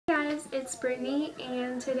guys, it's Brittany,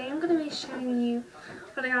 and today I'm going to be showing you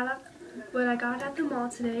what I got at the mall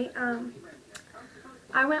today.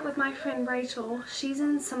 I went with my friend Rachel. She's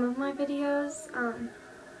in some of my videos.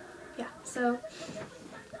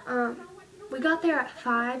 We got there at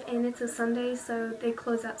 5 and it's a Sunday, so they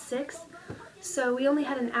close at 6. So we only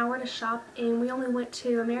had an hour to shop, and we only went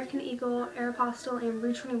to American Eagle, Aeropostale, and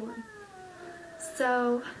Rue 21.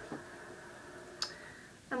 So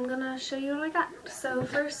I'm gonna show you what I got. So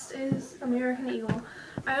first is American Eagle.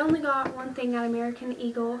 I only got one thing at American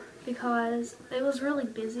Eagle because it was really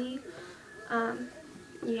busy.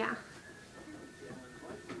 Yeah.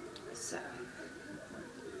 So,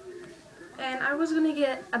 and I was gonna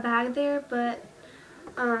get a bag there, but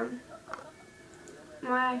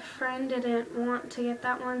my friend didn't want to get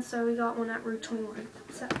that one, so we got one at Rue 21.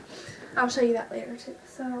 So I'll show you that later too.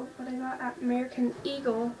 So what I got at American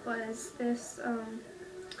Eagle was this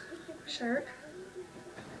shirt.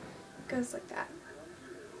 It goes like that.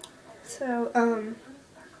 So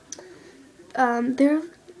there are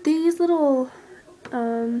these little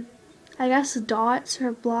I guess dots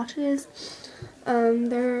or blotches.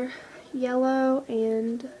 They're yellow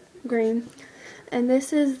and green, and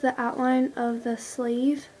this is the outline of the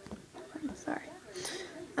sleeve. I'm sorry.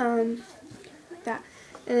 Like that.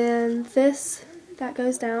 And this that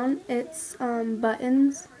goes down, it's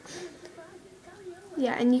buttons.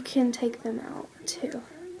 Yeah, and you can take them out too.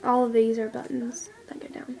 All of these are buttons that go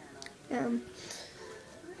down.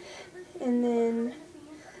 And then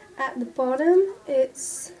at the bottom,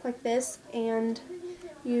 it's like this, and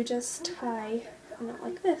you just tie a knot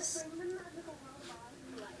like this.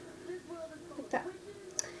 Like that.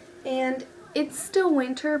 And it's still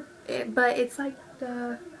winter, but it's like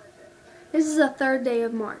this is the 3rd day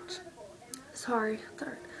of March. Sorry,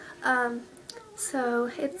 3rd. So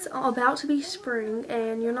it's about to be spring,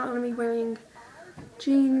 and you're not going to be wearing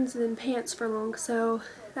jeans and pants for long, so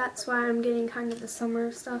that's why I'm getting kind of the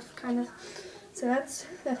summer stuff, kind of. So that's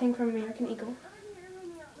the thing from American Eagle.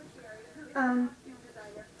 And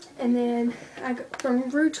then I got from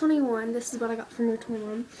Rue 21, this is what I got from Rue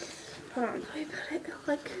 21. Hold on, let me put it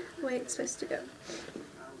like the way it's supposed to go.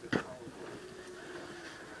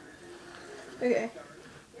 Okay.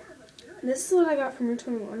 This is what I got from Rue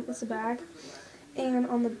 21. It's a bag. And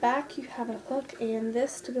on the back you have a hook and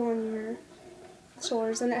this to go on your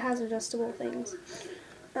shoulders, and it has adjustable things.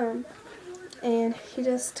 And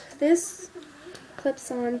this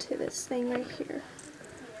clips on to this thing right here.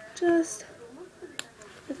 Just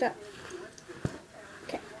like that.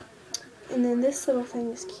 Okay. And then this little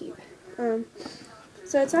thing is cute. So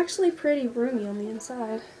it's actually pretty roomy on the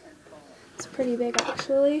inside. It's pretty big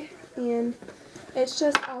actually, and it's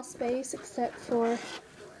just all space except for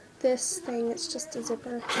this thing. It's just a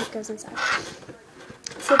zipper that goes inside.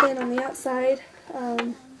 So then on the outside,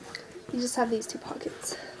 you just have these 2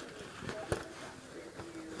 pockets.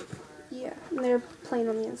 Yeah, and they're plain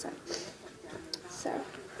on the inside. So,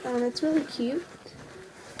 it's really cute.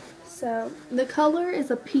 So, the color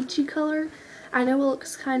is a peachy color. I know it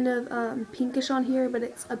looks kind of pinkish on here, but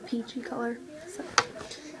it's a peachy color. So,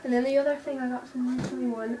 and then the other thing I got from Rue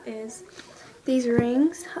 21 is these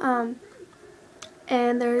rings.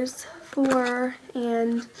 And there's 4,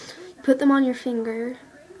 and you put them on your finger,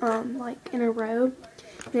 like in a row,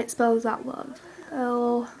 and it spells out love.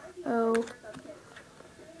 L-O-V-E.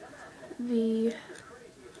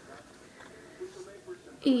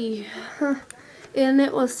 And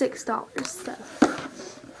it was $6, so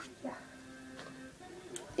yeah.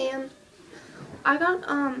 And I got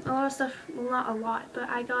a lot of stuff, well, not a lot, but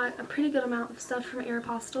I got a pretty good amount of stuff from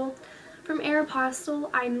Aeropostale. From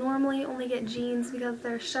Aeropostale, I normally only get jeans because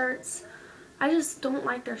their shirts, I just don't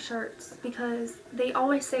like their shirts because they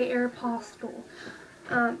always say Aeropostale.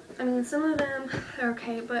 I mean, some of them are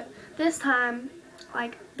okay, but this time,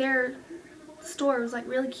 like, their store was, like,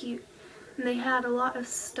 really cute, and they had a lot of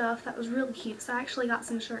stuff that was really cute, so I actually got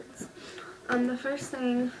some shirts. The first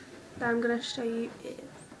thing that I'm going to show you is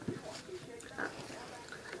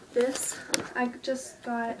this. I just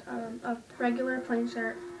got a regular plain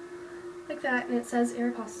shirt like that, and it says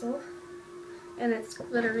Aeropostale, and it's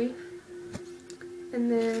glittery. And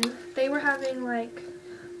then they were having like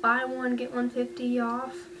buy one get one 50%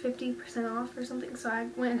 off or something, so I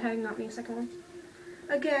went ahead and got me a second one.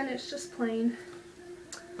 Again, it's just plain.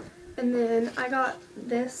 And then I got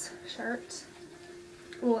this shirt.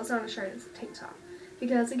 Well, it's not a shirt, it's a tank top,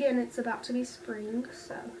 because again, it's about to be spring,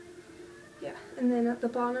 so yeah. And then at the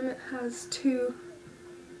bottom it has 2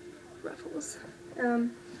 ruffles.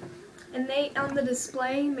 And they, on the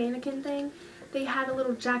display mannequin thing, they had a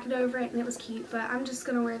little jacket over it, and it was cute, but I'm just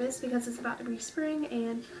going to wear this because it's about to be spring,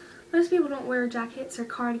 and most people don't wear jackets or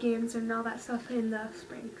cardigans and all that stuff in the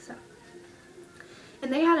spring. So,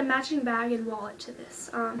 and they had a matching bag and wallet to this.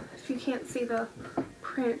 If you can't see the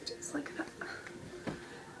print, it's like that.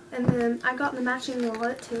 And then I got the matching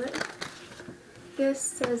wallet to it. This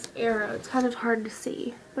says Arrow. It's kind of hard to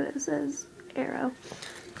see, but it says Arrow.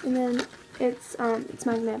 And then it's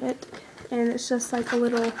magnetic, and it's just like a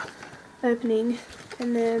little opening.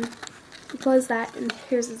 And then you close that, and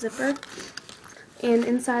here's a zipper. And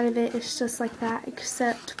inside of it, it's just like that,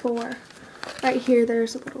 except for right here,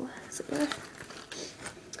 there's a little zipper.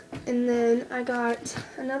 And then I got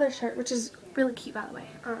another shirt, which is really cute, by the way.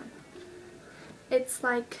 It's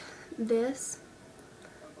like this.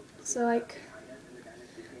 So like,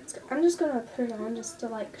 I'm just gonna put it on just to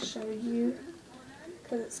like show you,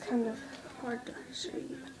 because it's kind of hard to show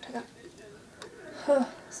you.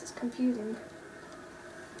 This is confusing.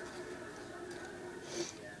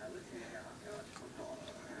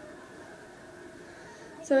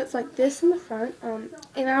 So it's like this in the front,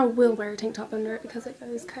 and I will wear a tank top under it because it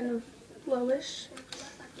goes kind of lowish.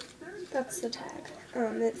 That's the tag.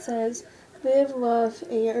 It says live, love,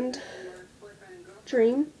 and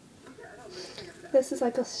dream. This is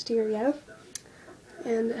like a stereo,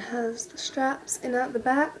 and it has the straps, and at the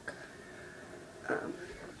back,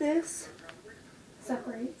 this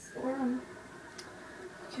separates, or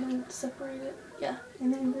you can separate it, yeah,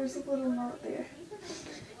 and then there's a little knot there.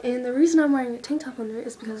 And the reason I'm wearing a tank top under it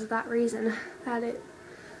is because of that reason, that it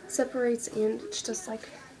separates, and it's just like,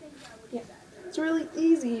 yeah, it's really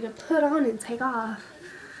easy to put on and take off.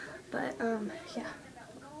 But, yeah.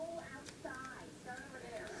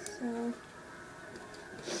 So,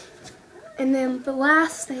 and then the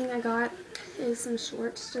last thing I got is some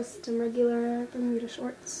shorts, just some regular Bermuda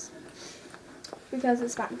shorts, because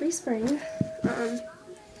it's about to be spring.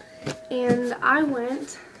 And I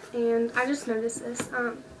went, and I just noticed this,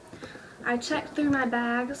 I checked through my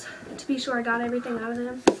bags to be sure I got everything out of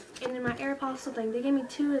them, and in my Aeropostale thing, they gave me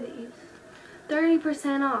 2 of these,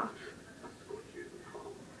 30% off,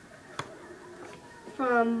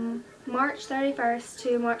 from March 31st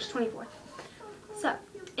to March 24th, so,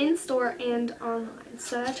 in store and online,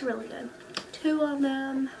 so that's really good, 2 of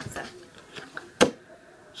them, so,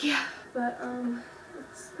 yeah, but,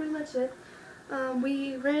 that's pretty much it.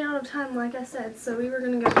 We ran out of time, like I said, so we were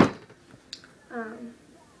going to go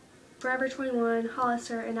Forever 21,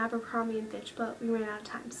 Hollister, and Abercrombie & Fitch, but we ran out of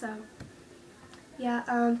time, so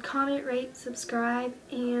yeah, comment, rate, subscribe,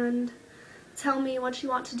 and tell me what you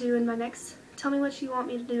want to do in my next, tell me what you want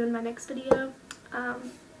me to do in my next video.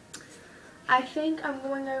 I think I'm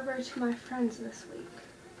going over to my friend's this week,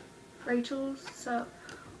 Rachel's, so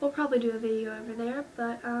we'll probably do a video over there,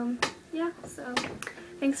 but yeah, so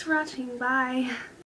thanks for watching, bye.